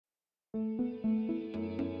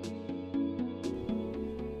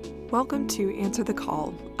Welcome to Answer the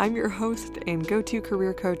Call. I'm your host and go-to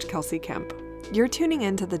career coach, Kelsey Kemp. You're tuning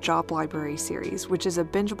into the Job Library series, which is a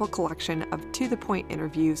bingeable collection of to-the-point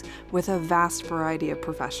interviews with a vast variety of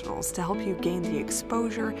professionals to help you gain the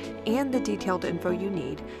exposure and the detailed info you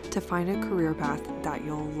need to find a career path that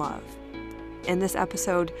you'll love. In this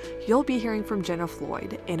episode, you'll be hearing from Jenna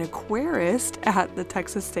Floyd, an aquarist at the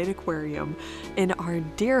Texas State Aquarium in our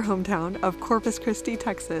dear hometown of Corpus Christi,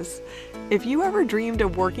 Texas. If you ever dreamed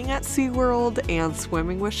of working at SeaWorld and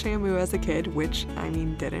swimming with Shamu as a kid, which,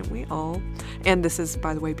 didn't we all? And this is,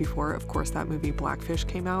 by the way, before, of course, that movie Blackfish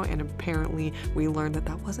came out, and apparently we learned that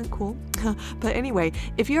that wasn't cool. But anyway,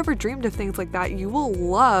 if you ever dreamed of things like that, you will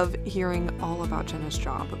love hearing all about Jenna's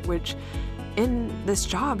job, which in this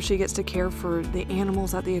job, she gets to care for the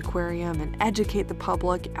animals at the aquarium and educate the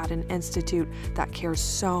public at an institute that cares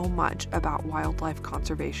so much about wildlife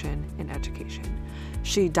conservation and education.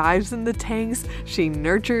 She dives in the tanks, she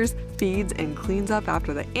nurtures, feeds, and cleans up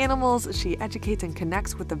after the animals, she educates and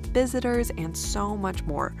connects with the visitors, and so much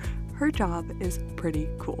more. Her job is pretty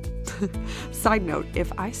cool. Side note,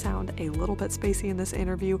 if I sound a little bit spacey in this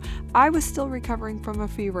interview, I was still recovering from a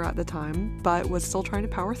fever at the time, but was still trying to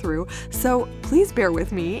power through. So please bear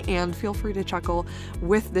with me and feel free to chuckle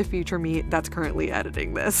with the future me that's currently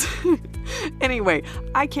editing this. Anyway,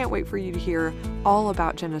 I can't wait for you to hear all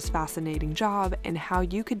about Jenna's fascinating job and how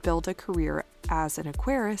you could build a career as an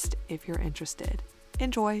aquarist if you're interested.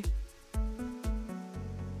 Enjoy.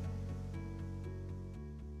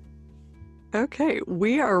 Okay,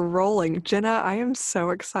 we are rolling. Jenna, I am so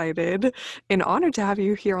excited and honored to have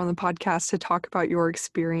you here on the podcast to talk about your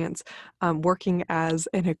experience working as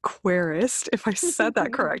an aquarist, if I said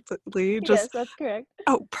that correctly. Yes, that's correct.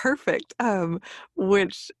 Oh, perfect.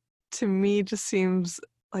 Which to me just seems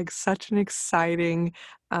like such an exciting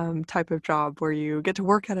type of job where you get to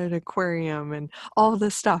work at an aquarium and all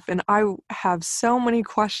this stuff. And I have so many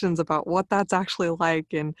questions about what that's actually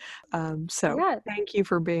like. And so Yeah. thank you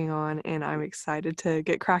for being on, and I'm excited to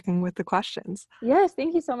get cracking with the questions. Yes,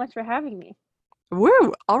 thank you so much for having me.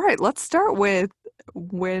 Woo! All right, let's start with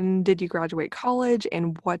when did you graduate college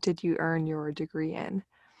and what did you earn your degree in?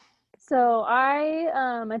 So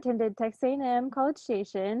I attended Texas A&M College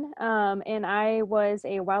Station, and I was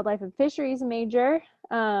a wildlife and fisheries major,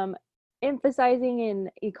 emphasizing in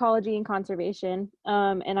ecology and conservation,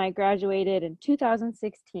 and I graduated in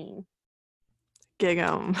 2016. Gig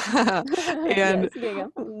 'em. Yes, And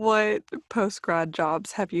Gingham. what post-grad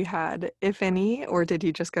jobs have you had, if any, or did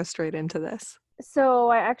you just go straight into this? So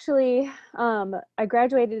I actually I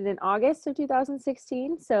graduated in August of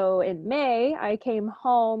 2016. So in May, I came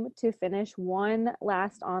home to finish one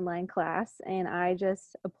last online class, and I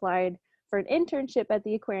just applied for an internship at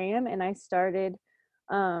the aquarium, and I started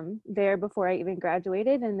there before I even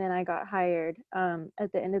graduated, and then I got hired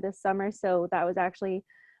at the end of the summer. So that was actually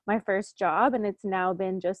my first job, and it's now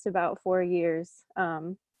been just about 4 years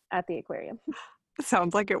at the aquarium.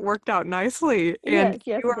 Sounds like it worked out nicely. And Yes,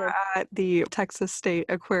 yes, you it are did. at the Texas State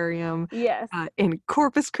Aquarium Yes. in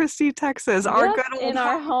Corpus Christi, Texas, our Yep, good old in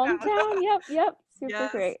our hometown. hometown. Yep, yep. Super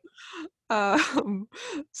Yes. great. Um,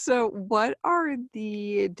 so what are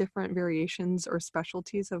the different variations or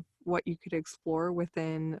specialties of what you could explore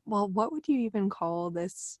within, well, what would you even call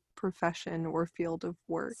this profession or field of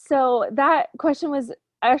work? So that question was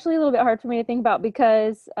actually a little bit hard for me to think about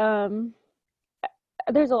because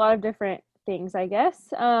there's a lot of different things, I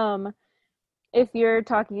guess. If you're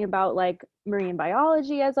talking about like marine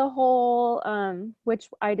biology as a whole, which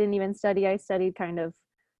I didn't even study, I studied kind of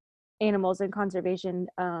animals and conservation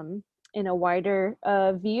in a wider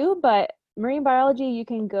view. But marine biology, you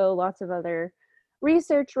can go lots of other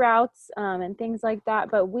research routes and things like that.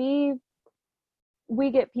 But we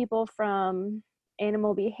get people from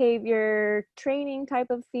animal behavior training type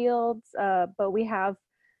of fields, but we have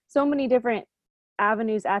so many different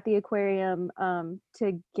avenues at the aquarium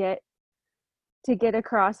to get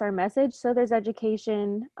across our message. So there's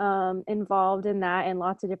education involved in that and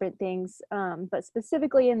lots of different things. But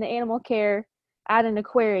specifically in the animal care at an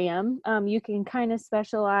aquarium, you can kind of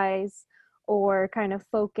specialize or kind of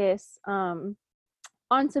focus on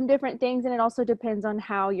some different things. And it also depends on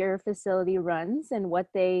how your facility runs and what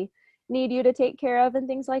they need you to take care of and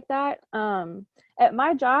things like that. At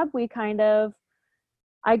my job,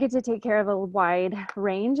 I get to take care of a wide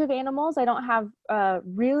range of animals. I don't have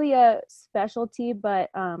really a specialty,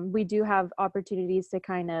 but we do have opportunities to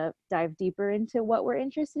kind of dive deeper into what we're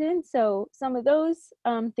interested in. So some of those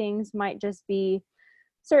things might just be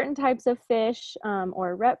certain types of fish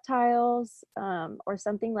or reptiles or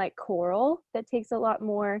something like coral that takes a lot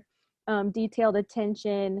more detailed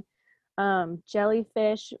attention.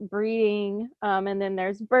 jellyfish breeding, and then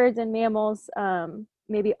there's birds and mammals,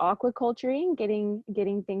 maybe aquaculturing,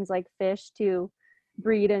 getting things like fish to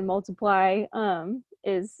breed and multiply,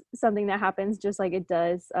 is something that happens just like it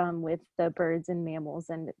does, with the birds and mammals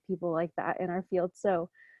and people like that in our field. So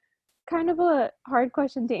kind of a hard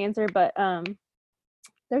question to answer, but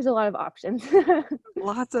there's a lot of options.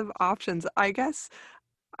 Lots of options. I guess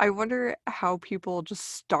I wonder how people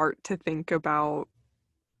just start to think about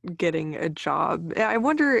getting a job. I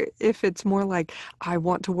wonder if it's more like I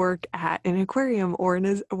want to work at an aquarium or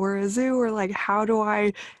a zoo, or like how do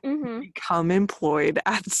I Hmm. become employed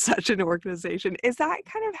at such an organization? Is that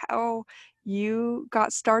kind of how you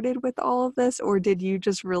got started with all of this, or did you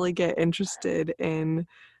just really get interested in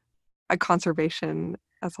a conservation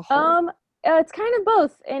as a whole? It's kind of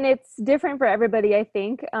both, and it's different for everybody, I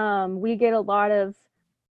think. We get a lot of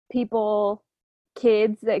people,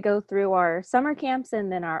 kids that go through our summer camps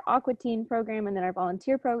and then our aqua teen program and then our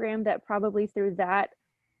volunteer program that probably through that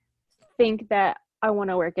think that I want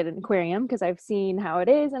to work at an aquarium because I've seen how it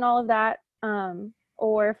is and all of that.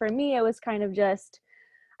 Or for me, it was kind of just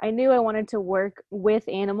I knew I wanted to work with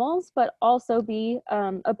animals, but also be,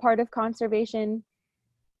 a part of conservation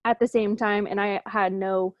at the same time. And I had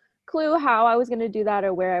no clue how I was going to do that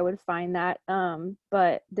or where I would find that.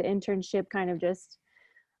 But the internship kind of just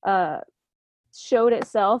uh, showed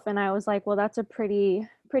itself, and I was like, well, that's a pretty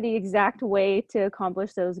exact way to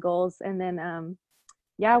accomplish those goals. And then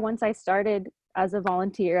yeah, once I started as a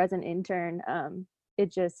volunteer, as an intern,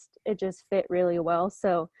 it just fit really well.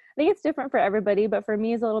 So I think it's different for everybody, but for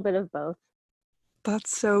me, it's a little bit of both.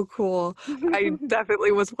 That's so cool. I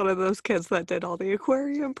definitely was one of those kids that did all the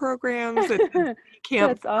aquarium programs and did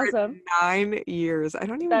camp That's for awesome. 9 years. I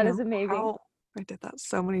don't even That know is amazing. how I did that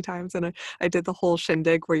so many times. And I did the whole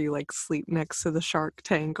shindig where you like sleep next to the shark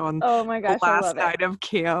tank on Oh my the gosh, I last love it. night of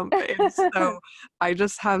camp. And so I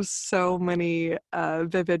just have so many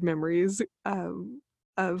vivid memories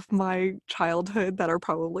of my childhood that are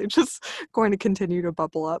probably just going to continue to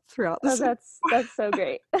bubble up throughout Oh, this. that's so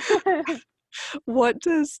great. What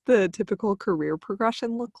does the typical career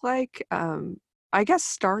progression look like? I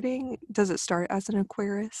guess does it start as an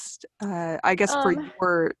aquarist? I guess for Um,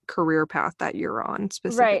 your career path that you're on right.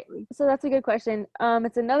 specifically. So that's a good question.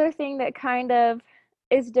 It's another thing that kind of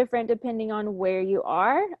is different depending on where you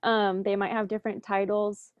are. They might have different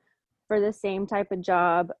titles for the same type of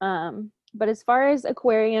job. But as far as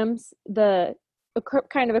aquariums,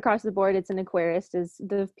 kind of across the board, it's an aquarist is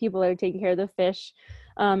the people that are taking care of the fish,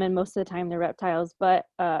 and most of the time the reptiles. But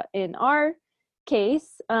in our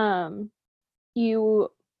case, you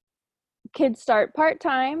could start part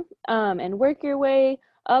time, and work your way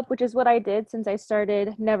up, which is what I did since I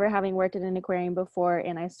started never having worked in an aquarium before,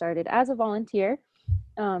 and I started as a volunteer,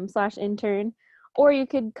 slash intern. Or you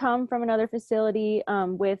could come from another facility,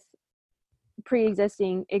 with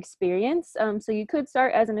pre-existing experience. So you could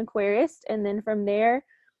start as an aquarist, and then from there,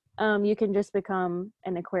 you can just become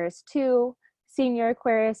an aquarist two, senior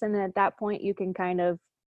aquarist, and then at that point you can kind of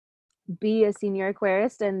be a senior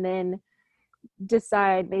aquarist and then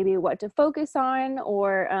decide maybe what to focus on,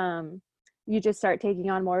 or you just start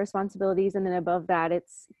taking on more responsibilities, and then above that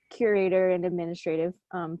it's curator and administrative,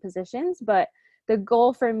 positions. But the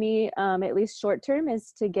goal for me, at least short term,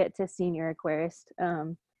 is to get to senior aquarist,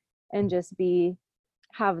 and just be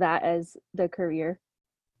have that as the career.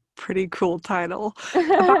 Pretty cool title.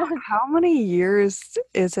 About how many years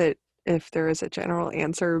is it, if there is a general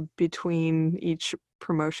answer, between each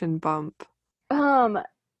promotion bump? um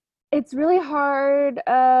it's really hard,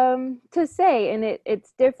 to say, and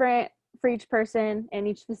it's different for each person and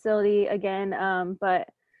each facility again, but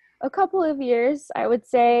a couple of years I would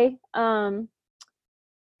say, and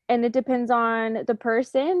it depends on the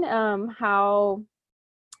person, how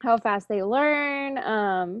fast they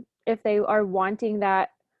learn, if they are wanting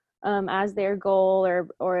that, as their goal,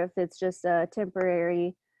 or if it's just a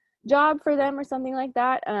temporary job for them or something like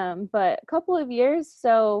that. But a couple of years.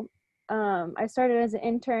 So I started as an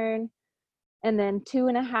intern, and then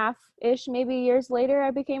 2.5 ish maybe years later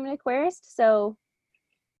I became an aquarist. So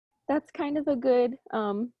that's kind of a good,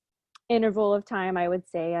 interval of time, I would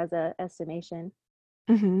say, as a estimation.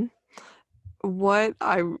 Hmm. What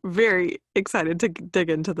I'm very excited to dig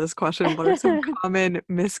into this question. What are some common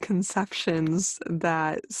misconceptions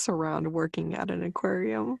that surround working at an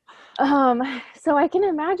aquarium? So I can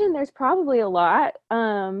imagine there's probably a lot,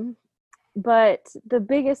 but the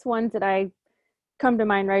biggest ones that I come to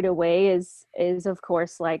mind right away is of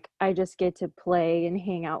course, like, I just get to play and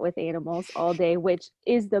hang out with animals all day, which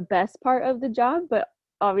is the best part of the job, but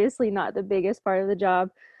obviously not the biggest part of the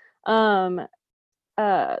job. um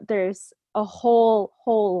there's a whole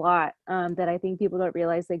lot that I think people don't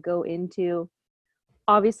realize that go into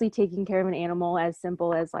obviously taking care of an animal, as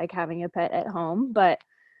simple as like having a pet at home, but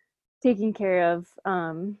taking care of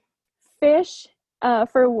fish,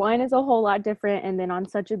 for one, is a whole lot different, and then on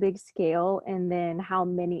such a big scale, and then how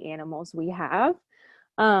many animals we have,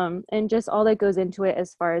 and just all that goes into it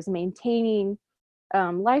as far as maintaining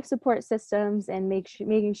life support systems and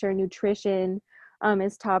making sure nutrition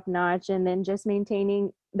is top notch, and then just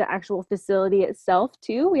maintaining the actual facility itself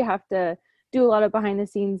too. We have to do a lot of behind the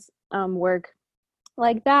scenes work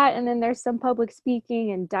like that, and then there's some public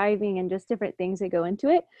speaking and diving and just different things that go into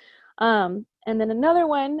it. And then another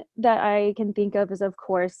one that I can think of is, of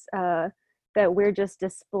course, that we're just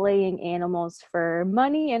displaying animals for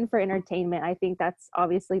money and for entertainment. I think that's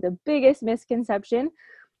obviously the biggest misconception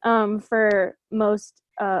for most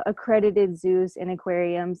accredited zoos and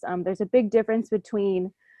aquariums. There's a big difference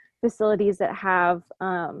between facilities that have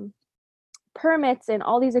permits and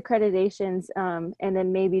all these accreditations, and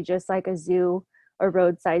then maybe just like a zoo or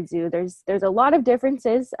roadside zoo. There's a lot of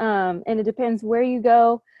differences, and it depends where you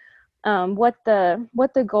go, what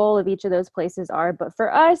the goal of each of those places are. But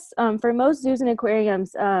for us, for most zoos and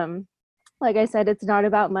aquariums, like I said, it's not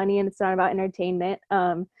about money and it's not about entertainment.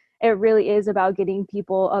 It really is about getting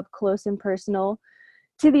people up close and personal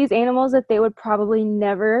to these animals that they would probably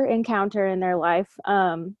never encounter in their life,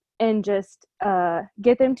 and just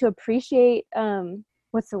get them to appreciate,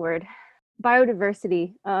 what's the word,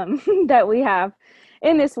 biodiversity, that we have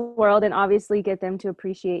in this world, and obviously get them to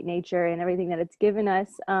appreciate nature and everything that it's given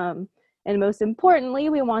us. And most importantly,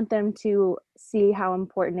 we want them to see how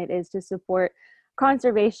important it is to support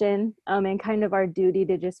conservation, and kind of our duty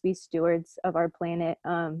to just be stewards of our planet,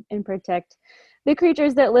 and protect the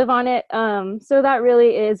creatures that live on it. So that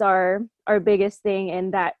really is our biggest thing,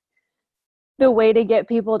 and that the way to get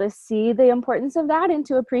people to see the importance of that and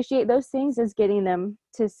to appreciate those things is getting them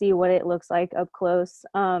to see what it looks like up close,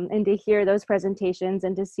 and to hear those presentations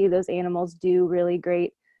and to see those animals do really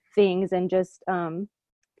great things, and just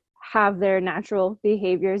have their natural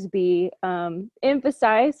behaviors be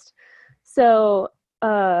emphasized. So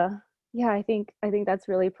yeah, I think that's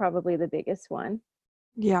really probably the biggest one.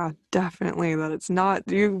 Yeah, definitely. That it's not,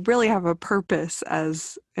 you really have a purpose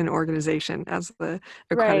as an organization, as the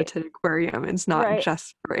Right, accredited aquarium. It's not right.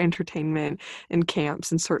 just for entertainment and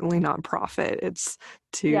camps, and certainly not profit. It's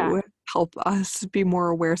Yeah, to help us be more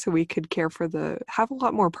aware so we could have a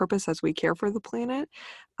lot more purpose as we care for the planet.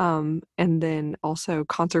 And then also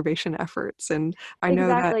conservation efforts. And I know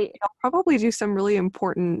that exactly. you'll probably do some really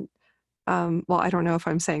important, well, I don't know if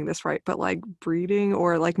I'm saying this right, but like breeding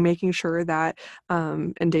or like making sure that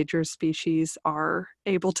endangered species are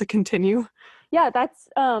able to continue. Yeah, that's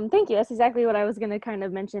thank you. That's exactly what I was going to kind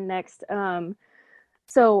of mention next.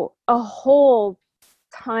 So a whole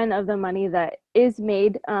ton of the money that is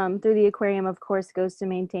made through the aquarium, of course, goes to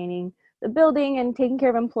maintaining the building and taking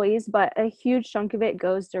care of employees, but a huge chunk of it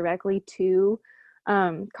goes directly to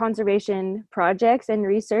conservation projects and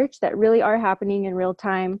research that really are happening in real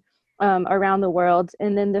time around the world.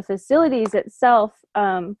 And then the facilities itself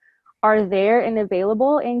are there and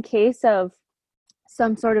available in case of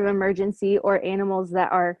some sort of emergency or animals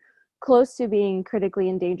that are close to being critically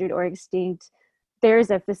endangered or extinct. There's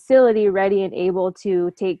a facility ready and able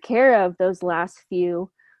to take care of those last few.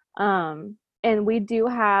 And we do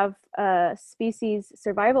have species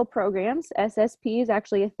survival programs. SSP is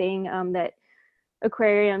actually a thing that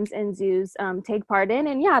aquariums and zoos take part in.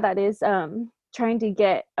 And yeah, that is trying to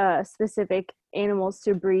get specific animals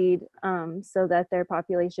to breed, so that their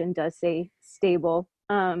population does stay stable.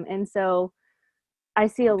 And so I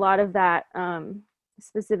see a lot of that,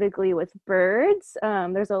 specifically with birds.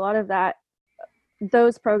 There's a lot of that,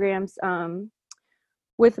 those programs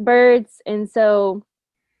with birds. And so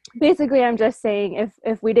basically, I'm just saying,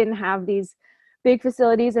 if we didn't have these big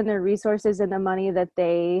facilities and the resources and the money that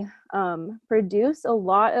they produce, a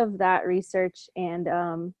lot of that research and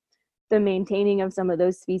the maintaining of some of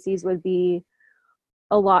those species would be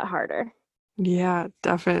a lot harder. Yeah,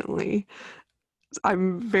 definitely.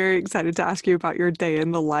 I'm very excited to ask you about your day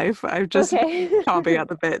in the life. I've just been Okay. chomping at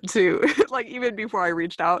the bit to like even before I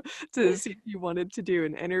reached out to see if you wanted to do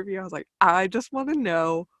an interview, I was like, I just want to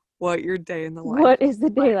know what your day in the life What is the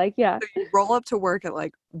like. day like? Yeah. So you roll up to work at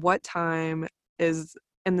like what time is,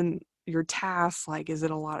 and then your tasks, like is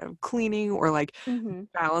it a lot of cleaning or like Hmm.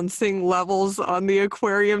 balancing levels on the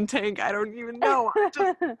aquarium tank? I don't even know. I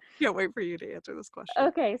just can't wait for you to answer this question.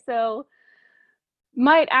 Okay, so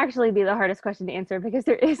might actually be the hardest question to answer because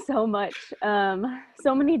there is so much,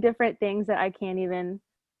 so many different things that I can't even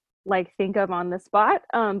like think of on the spot.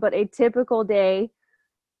 But a typical day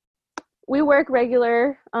we work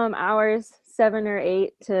regular hours, 7 or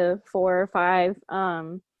 8 to 4 or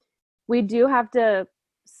 5. We do have to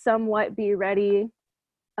somewhat be ready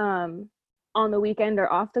on the weekend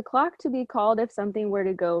or off the clock to be called if something were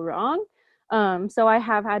to go wrong. So I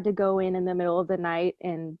have had to go in the middle of the night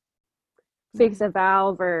and fix a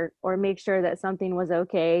valve or make sure that something was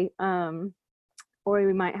okay. Or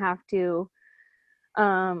we might have to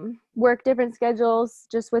work different schedules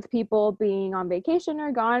just with people being on vacation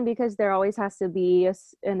or gone, because there always has to be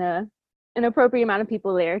an appropriate amount of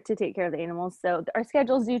people there to take care of the animals. So our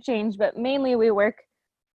schedules do change, but mainly we work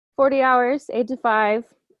 40 hours, 8 to 5.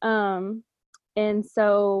 And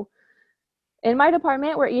so in my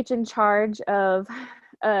department, we're each in charge of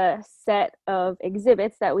a set of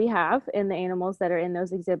exhibits that we have and the animals that are in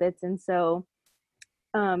those exhibits. And so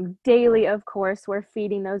daily, of course, we're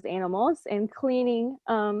feeding those animals and cleaning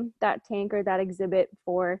that tank or that exhibit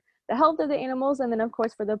for the health of the animals. And then, of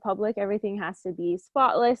course, for the public, everything has to be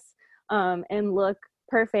spotless and look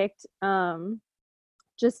perfect,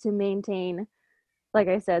 just to maintain, like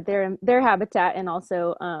I said, their habitat, and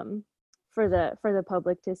also for the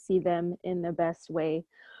public to see them in the best way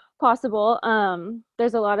possible.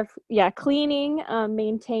 There's a lot of cleaning,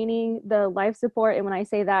 maintaining the life support, and when I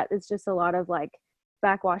say that, it's just a lot of like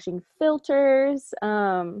backwashing filters,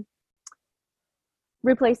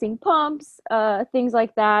 replacing pumps, things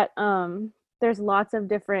like that. There's lots of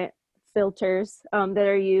different filters that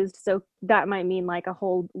are used, so that might mean like a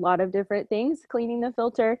whole lot of different things cleaning the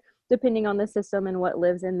filter depending on the system and what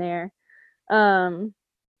lives in there.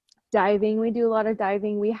 Diving, we do a lot of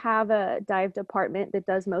diving. We have a dive department that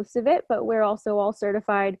does most of it, but we're also all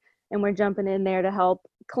certified and we're jumping in there to help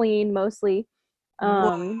clean mostly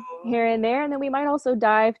here and there. And then we might also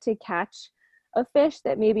dive to catch a fish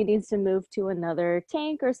that maybe needs to move to another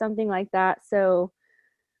tank or something like that. So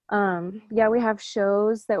we have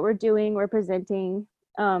shows that we're doing. We're presenting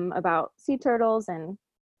about sea turtles and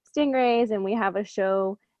stingrays, and we have a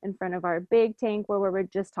show in front of our big tank where we're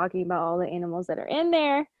just talking about all the animals that are in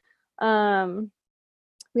there.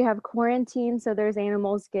 We have quarantine, so there's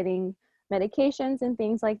animals getting medications and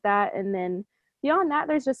things like that. And then beyond that,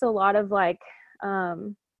 there's just a lot of like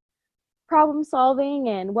problem solving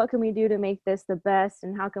and what can we do to make this the best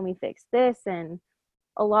and how can we fix this, and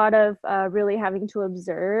a lot of really having to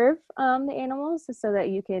observe the animals so that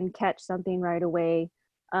you can catch something right away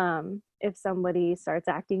if somebody starts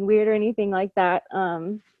acting weird or anything like that.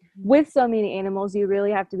 With so many animals, you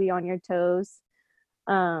really have to be on your toes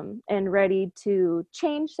and ready to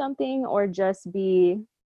change something or just be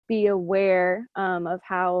aware of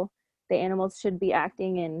how the animals should be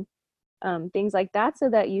acting and things like that, so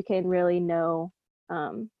that you can really know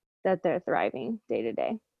that they're thriving day to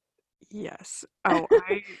day. Yes. A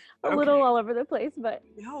little all over the place, but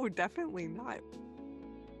no, definitely not.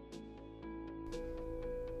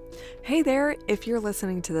 Hey there, if you're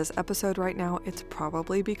listening to this episode right now, it's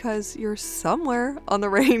probably because you're somewhere on the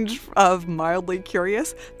range of mildly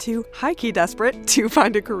curious to high-key desperate to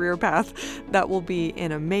find a career path that will be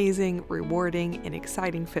an amazing, rewarding, and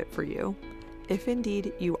exciting fit for you. If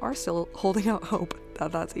indeed you are still holding out hope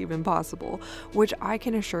that that's even possible, which I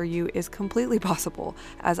can assure you is completely possible,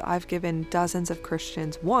 as I've given dozens of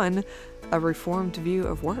Christians, one, a reformed view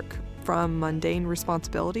of work, from mundane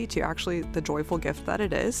responsibility to actually the joyful gift that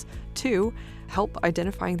it is, 2, help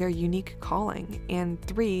identifying their unique calling, and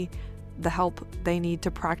 3, the help they need to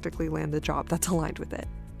practically land the job that's aligned with it.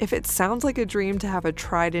 If it sounds like a dream to have a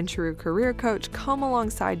tried and true career coach come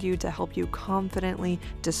alongside you to help you confidently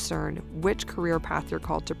discern which career path you're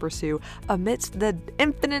called to pursue amidst the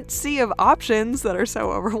infinite sea of options that are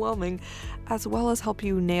so overwhelming, as well as help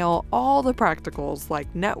you nail all the practicals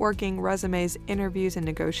like networking, resumes, interviews, and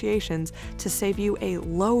negotiations to save you a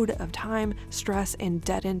load of time, stress, and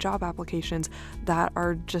dead-end job applications that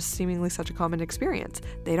are just seemingly such a common experience.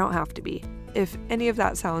 They don't have to be. If any of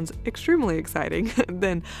that sounds extremely exciting,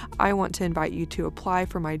 then I want to invite you to apply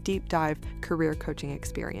for my deep dive career coaching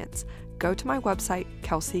experience. Go to my website,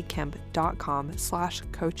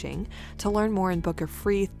 kelseykemp.com/coaching, to learn more and book a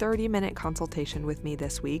free 30-minute consultation with me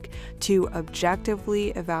this week to objectively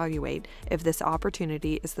evaluate if this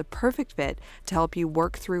opportunity is the perfect fit to help you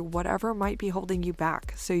work through whatever might be holding you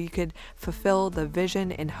back so you could fulfill the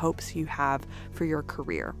vision and hopes you have for your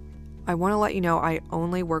career. I want to let you know I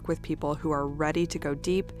only work with people who are ready to go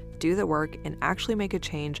deep, do the work and actually make a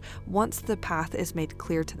change once the path is made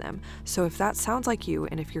clear to them. So if that sounds like you,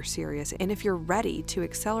 and if you're serious, and if you're ready to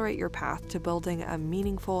accelerate your path to building a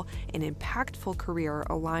meaningful and impactful career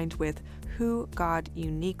aligned with who God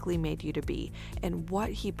uniquely made you to be and what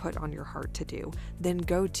He put on your heart to do, then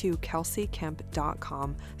go to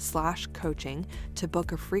kelseykemp.com/coaching to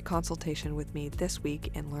book a free consultation with me this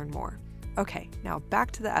week and learn more. Okay, now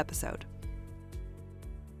back to the episode.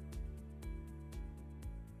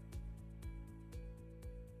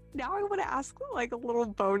 Now I want to ask like a little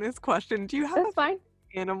bonus question. Do you have That's fine.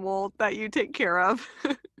 animal that you take care of?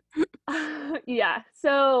 Yeah.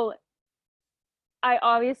 So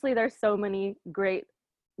there's so many great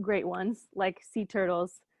ones, like sea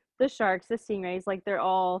turtles, the sharks, the stingrays, like they're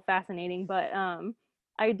all fascinating, but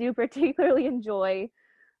I do particularly enjoy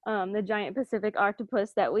the giant Pacific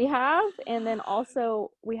octopus that we have, and then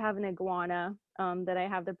also we have an iguana that I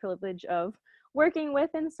have the privilege of working with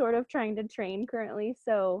and sort of trying to train currently.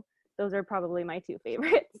 So those are probably my two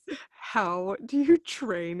favorites. How do you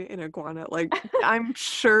train an iguana? Like, I'm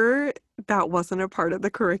sure that wasn't a part of the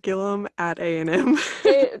curriculum at A&M.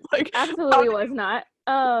 It Like, absolutely was not.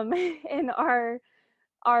 And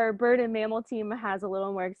our bird and mammal team has a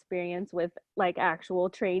little more experience with like actual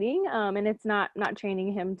training, and it's not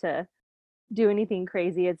training him to do anything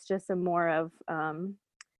crazy. It's just a more of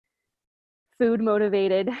food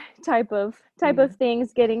motivated type of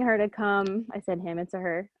things, getting her to come, I said him, it's a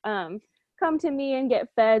her, come to me and get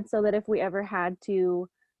fed, so that if we ever had to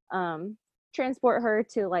transport her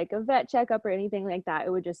to like a vet checkup or anything like that,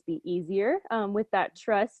 it would just be easier with that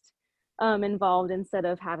trust involved, instead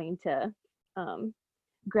of having to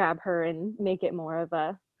grab her and make it more of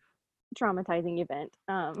a traumatizing event.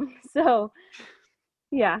 So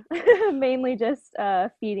yeah, mainly just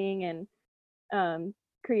feeding and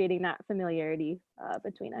creating that familiarity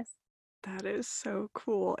between us. that is so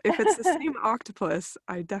cool. If it's the same octopus,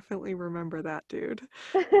 I definitely remember that dude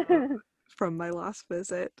from my last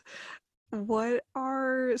visit. What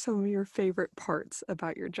are some of your favorite parts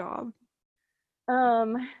about your job?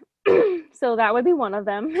 Um, so that would be one of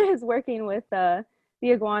them, is working with the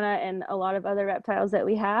iguana and a lot of other reptiles that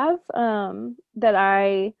we have, that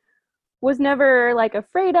I was never like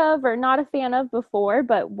afraid of or not a fan of before,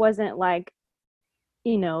 but wasn't like,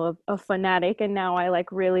 a fanatic, and now I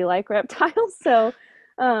like really like reptiles. So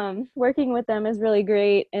working with them is really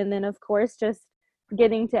great. And then of course just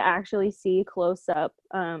getting to actually see close up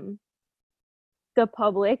the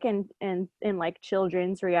public and like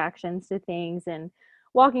children's reactions to things, and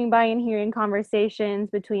walking by and hearing conversations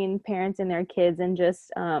between parents and their kids, and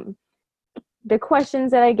just the questions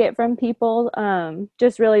that I get from people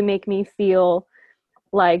just really make me feel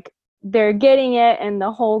like they're getting it, and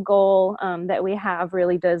the whole goal that we have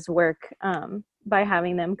really does work by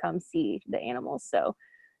having them come see the animals. So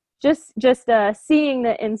just seeing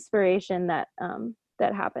the inspiration that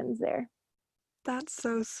that happens there. That's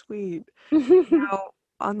so sweet. Now,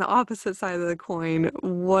 on the opposite side of the coin,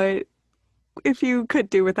 what if you could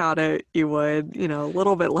do without it, you would, a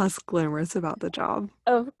little bit less glamorous about the job?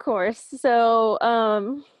 Of course. So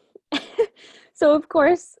so of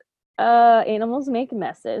course animals make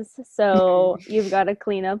messes. So you've got to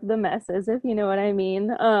clean up the messes, if you know what I mean.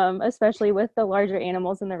 Especially with the larger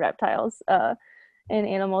animals and the reptiles and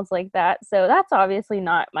animals like that. So that's obviously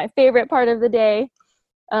not my favorite part of the day.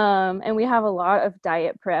 And we have a lot of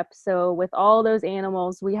diet prep. So with all those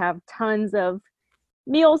animals, we have tons of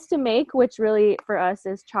meals to make, which really for us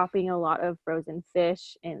is chopping a lot of frozen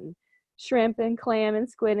fish and shrimp and clam and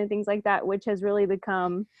squid and things like that, which has really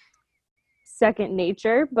become second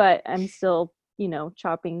nature. But I'm still,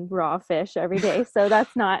 chopping raw fish every day. So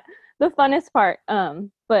that's not the funnest part.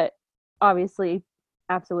 But obviously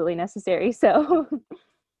absolutely necessary. So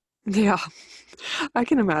Yeah, I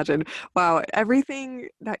can imagine. Wow, everything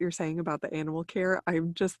that you're saying about the animal care,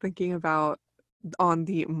 I'm just thinking about on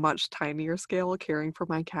the much tinier scale caring for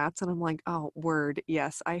my cats, and I'm like, oh, word,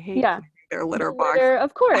 yes, I hate yeah, cleaning their the litter box. litter,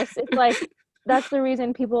 of course. It's like that's the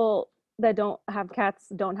reason people that don't have cats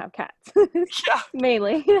don't have cats. Yeah,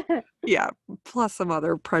 Mainly. yeah, plus some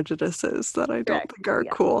other prejudices that I don't Correct. think are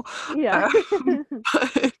Yeah. cool. Yeah.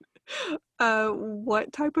 But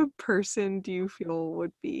what type of person do you feel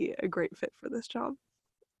would be a great fit for this job?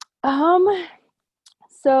 Um,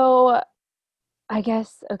 so I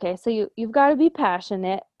guess okay, so you've got to be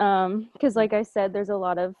passionate because like I said, there's a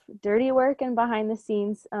lot of dirty work and behind the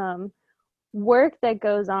scenes work that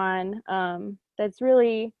goes on that's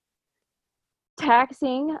really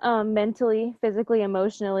taxing mentally, physically,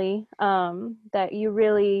 emotionally, that you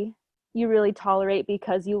really tolerate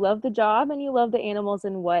because you love the job and you love the animals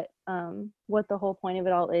and what the whole point of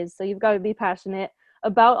it all is. So you've got to be passionate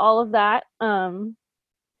about all of that.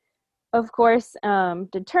 Of course,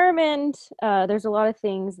 determined. There's a lot of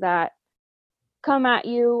things that come at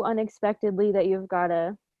you unexpectedly that you've got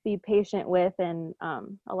to be patient with, and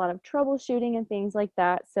a lot of troubleshooting and things like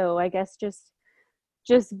that. So I guess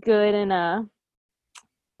just good in a,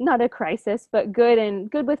 not a crisis, but good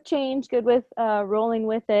with change, good with rolling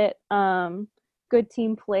with it. Good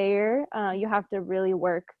team player. You have to really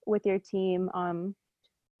work with your team,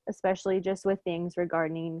 especially just with things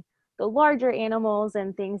regarding the larger animals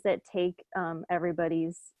and things that take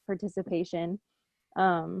everybody's participation.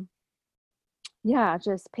 Yeah,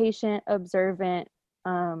 just patient, observant.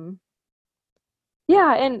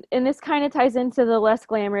 Yeah, and this kind of ties into the less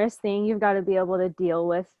glamorous thing. You've got to be able to deal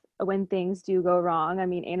with when things do go wrong. I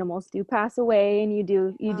mean, animals do pass away, and you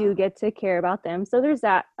do get to care about them. So there's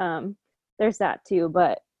that too.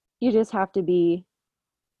 But you just have to be,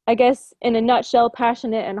 I guess, in a nutshell,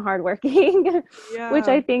 passionate and hardworking, which Yeah.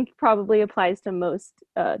 I think probably applies to most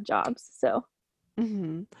jobs. So.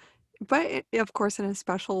 Hmm. But of course, in a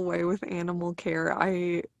special way with animal care,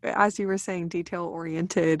 as you were saying, detail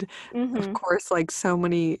oriented. Of Mm-hmm. course, like so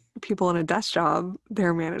many people in a desk job,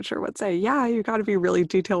 their manager would say, yeah, you got to be really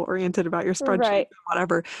detail oriented about your spreadsheet, Right.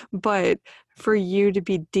 whatever. But for you to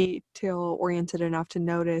be detail oriented enough to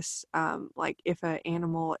notice, like if an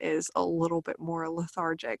animal is a little bit more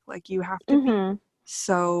lethargic, like you have to be Mm-hmm.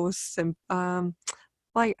 so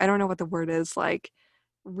like I don't know what the word is, like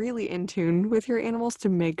really in tune with your animals to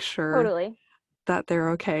make sure Totally. that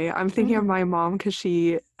they're okay. I'm thinking of Mm-hmm. my mom because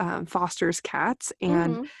she fosters cats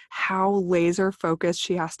and Mm-hmm. how laser focused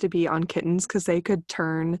she has to be on kittens because they could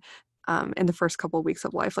turn in the first couple of weeks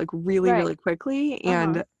of life like really, Right. really quickly.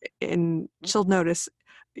 Uh-huh. And she'll notice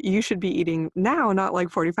you should be eating now, not like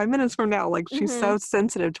 45 minutes from now. Like she's Mm-hmm. so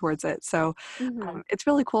sensitive towards it. So Mm-hmm. it's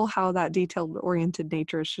really cool how that detailed oriented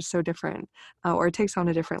nature is just so different, or it takes on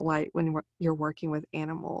a different light when you're working with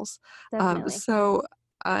animals. Definitely. So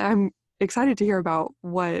I'm excited to hear about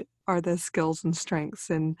what are the skills and strengths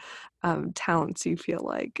and talents you feel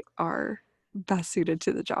like are best suited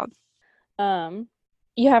to the job. Um,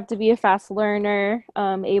 you have to be a fast learner,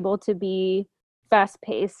 able to be fast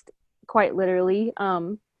paced, quite literally.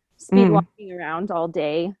 Speed Mm. walking around all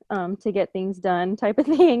day to get things done, type of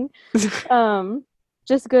thing. Um,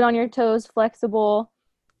 just good on your toes, flexible.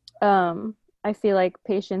 I feel like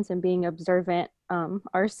patience and being observant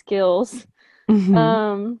are skills. Hmm.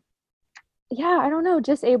 Um, yeah, I don't know,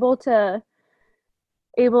 just able to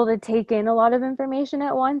take in a lot of information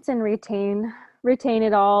at once and retain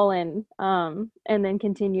it all, and then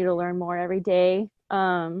continue to learn more every day.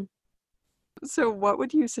 So, what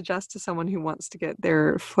would you suggest to someone who wants to get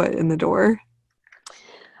their foot in the door?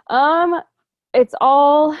 Um it's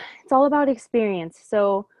all about experience.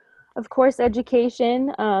 So of course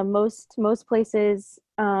education, most places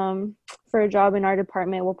for a job in our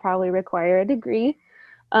department will probably require a degree.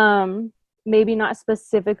 um Maybe not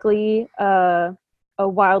specifically a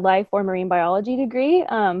wildlife or marine biology degree,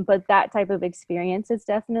 but that type of experience is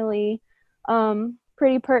definitely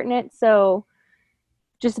pretty pertinent. So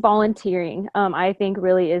just volunteering, I think,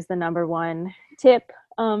 really is the number one tip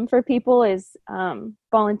for people, is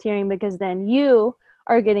volunteering, because then you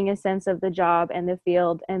are getting a sense of the job and the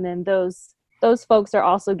field, and then those folks are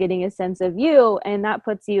also getting a sense of you, and that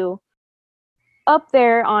puts you up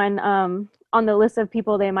there on the list of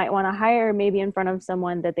people they might want to hire, maybe in front of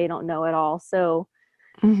someone that they don't know at all. So,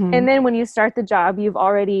 Hmm. and then when you start the job, you've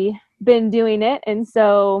already been doing it, and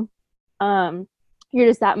so um, you're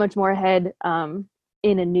just that much more ahead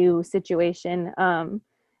in a new situation. And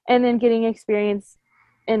then getting experience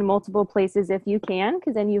in multiple places if you can,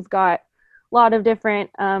 because then you've got a lot of different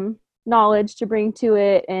knowledge to bring to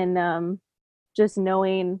it, and just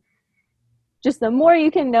knowing, just the more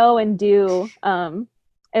you can know and do,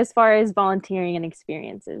 as far as volunteering and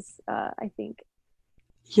experiences, I think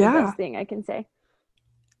the Yeah. best thing I can say.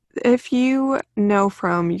 If you know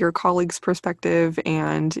from your colleagues' perspective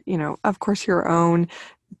and, of course, your own,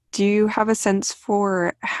 do you have a sense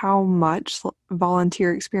for how much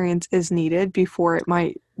volunteer experience is needed before it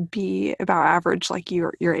might be about average, like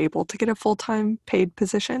you're able to get a full-time paid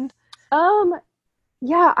position? Um,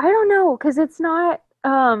 yeah, I don't know, because it's not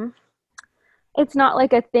like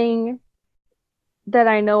a thing that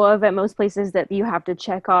I know of at most places that you have to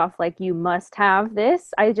check off, like you must have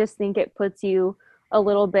this. I just think it puts you a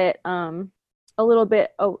little bit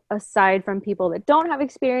aside from people that don't have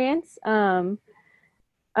experience,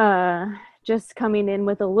 uh just coming in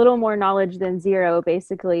with a little more knowledge than zero,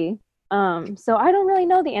 basically. So I don't really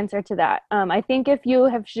know the answer to that. I think if you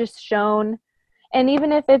have just shown, and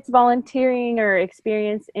even if it's volunteering or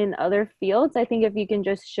experience in other fields, I think if you can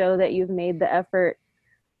just show that you've made the effort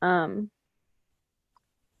Um,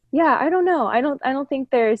 yeah, I don't know. I don't think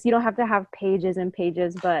you don't have to have pages and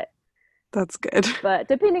pages, That's good. but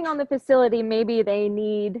depending on the facility, maybe they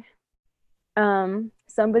need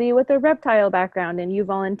somebody with a reptile background and you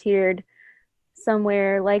volunteered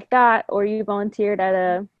somewhere like that, or you volunteered at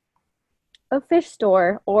a fish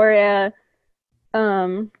store or a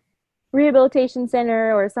um, rehabilitation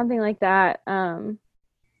center or something like that.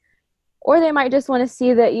 Or they might just want to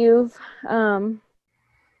see that you've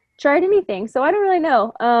tried anything. So I don't really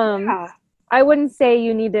know. Yeah. I wouldn't say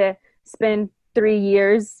you need to spend 3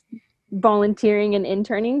 years volunteering and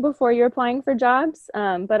interning before you're applying for jobs.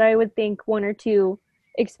 But I would think 1 or 2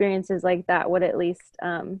 experiences like that would at least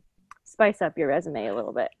spice up your resume a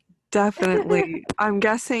little bit. Definitely. I'm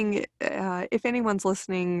guessing if anyone's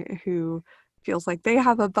listening who feels like they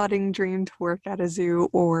have a budding dream to work at a zoo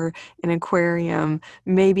or an aquarium,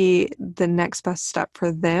 maybe the next best step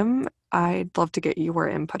for them, I'd love to get your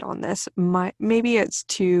input on this. Maybe it's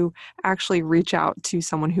to actually reach out to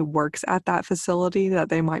someone who works at that facility that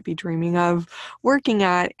they might be dreaming of working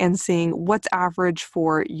at and seeing what's average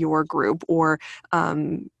for your group, or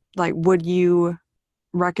like, would you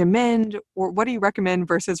recommend, or what do you recommend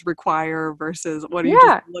versus require, versus what are you just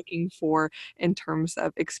Yeah. looking for in terms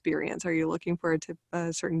of experience? Are you looking for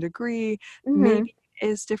a certain degree? Hmm. Maybe it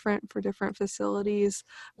is different for different facilities.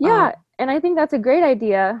 Yeah. And I think that's a great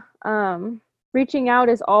idea. Reaching out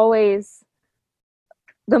is always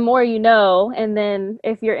the more you know. And then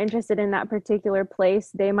if you're interested in that particular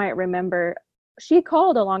place, they might remember she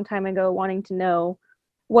called a long time ago wanting to know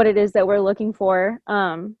what it is that we're looking for.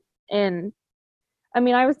 And I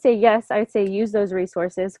mean, I would say yes. I would say use those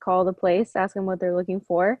resources, call the place, ask them what they're looking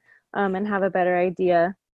for, and have a better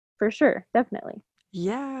idea for sure. Definitely.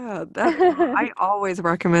 Yeah, I always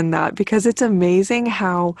recommend that because it's amazing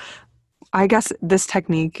how, I guess this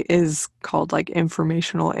technique is called like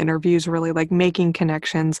informational interviews, really like making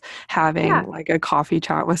connections, having Yeah. like a coffee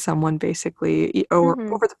chat with someone basically, or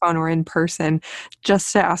Hmm. over the phone or in person,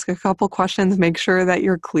 just to ask a couple questions, make sure that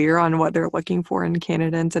you're clear on what they're looking for in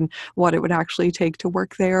candidates and what it would actually take to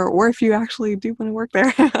work there, or if you actually do want to work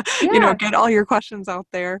there, Yeah. get all your questions out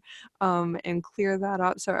there, and clear that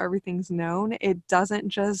up so everything's known. It doesn't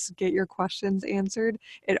just get your questions answered,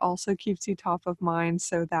 it also keeps you top of mind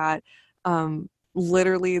so that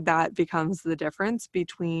literally that becomes the difference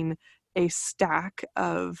between a stack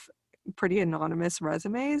of pretty anonymous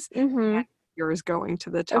resumes Hmm. and yours going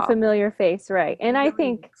to the A top. familiar face, right? And I Really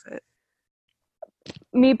think makes it.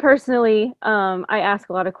 me personally, I ask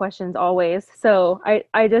a lot of questions always. So I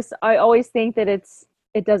always think that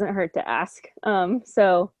it doesn't hurt to ask.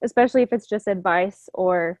 So especially if it's just advice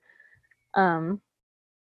or um,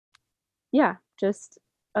 yeah, just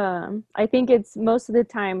I think it's most of the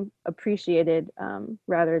time appreciated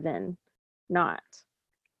rather than not.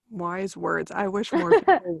 Wise words. I wish more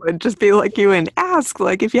people would just be like you and ask,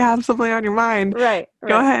 like, if you have something on your mind, Right,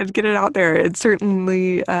 go right. ahead, get it out there. It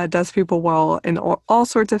certainly does people well in all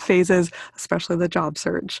sorts of phases, especially the job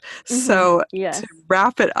search. Hmm. So, to Yes.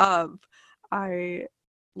 wrap it up, I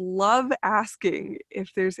love asking if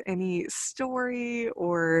there's any story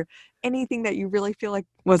or anything that you really feel like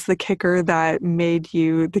was the kicker that made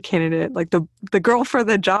you the candidate, like the girl for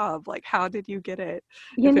the job. Like, how did you get it?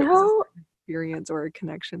 You If it was a know, experience or a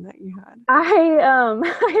connection that you had. I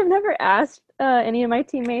have never asked any of my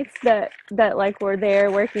teammates that like were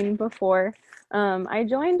there working before I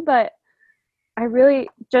joined, but I really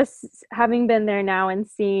just having been there now and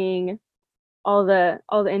seeing all the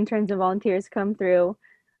interns and volunteers come through.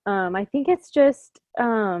 I think it's just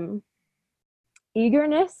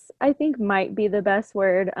eagerness. I think might be the best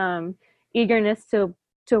word. Eagerness to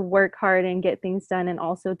work hard and get things done, and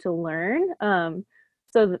also to learn.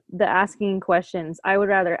 So the asking questions, I would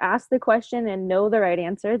rather ask the question and know the right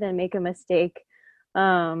answer than make a mistake.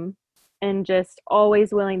 Um, and just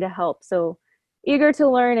always willing to help. So eager to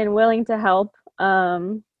learn and willing to help.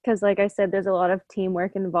 Because like I said, there's a lot of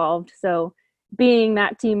teamwork involved. So being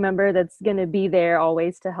that team member that's going to be there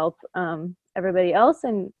always to help everybody else,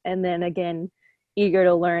 and then again eager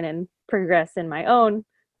to learn and progress in my own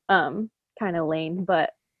kind of lane.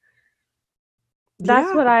 But that's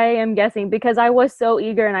Yeah. what I am guessing, because I was so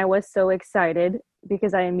eager and I was so excited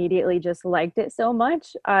because I immediately just liked it so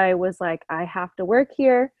much. I was like, I have to work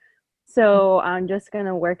here. So I'm just going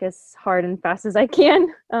to work as hard and fast as I can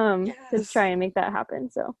to try Yes. and make that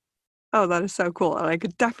happen. So Oh, that is so cool. And I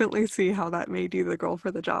could definitely see how that made you the girl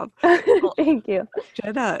for the job. Well, thank you.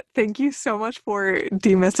 Jenna, thank you so much for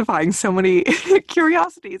demystifying so many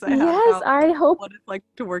curiosities I had Yes, about I hope what it's like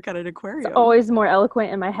to work at an it's aquarium. always more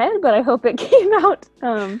eloquent in my head, but I hope it came out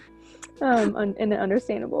in an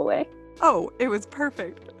understandable way. Oh, it was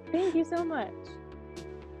perfect. Thank you so much.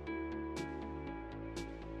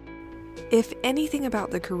 If anything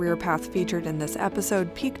about the career path featured in this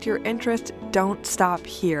episode piqued your interest, don't stop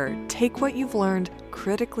here. Take what you've learned,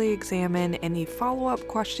 critically examine any follow-up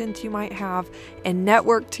questions you might have, and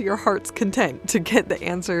network to your heart's content to get the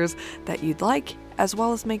answers that you'd like, as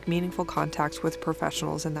well as make meaningful contacts with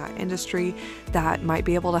professionals in that industry that might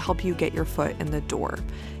be able to help you get your foot in the door.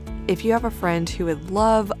 If you have a friend who would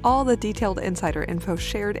love all the detailed insider info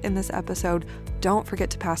shared in this episode, don't forget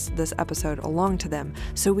to pass this episode along to them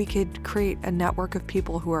so we could create a network of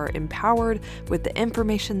people who are empowered with the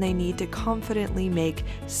information they need to confidently make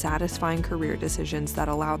satisfying career decisions that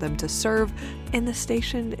allow them to serve in the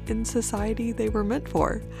station in society they were meant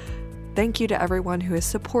for. Thank you to everyone who has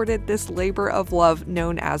supported this labor of love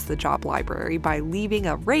known as the Job Library by leaving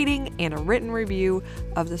a rating and a written review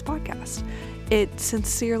of this podcast. It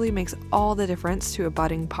sincerely makes all the difference to a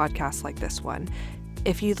budding podcast like this one.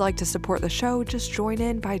 If you'd like to support the show, just join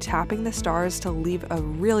in by tapping the stars to leave a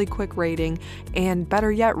really quick rating, and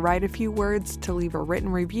better yet, write a few words to leave a written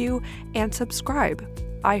review and subscribe.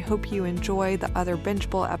 I hope you enjoy the other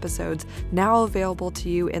bingeable episodes now available to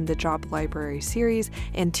you in the Job Library series,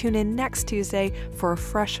 and tune in next Tuesday for a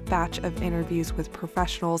fresh batch of interviews with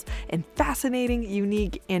professionals in fascinating,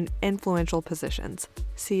 unique, and influential positions.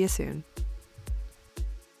 See you soon.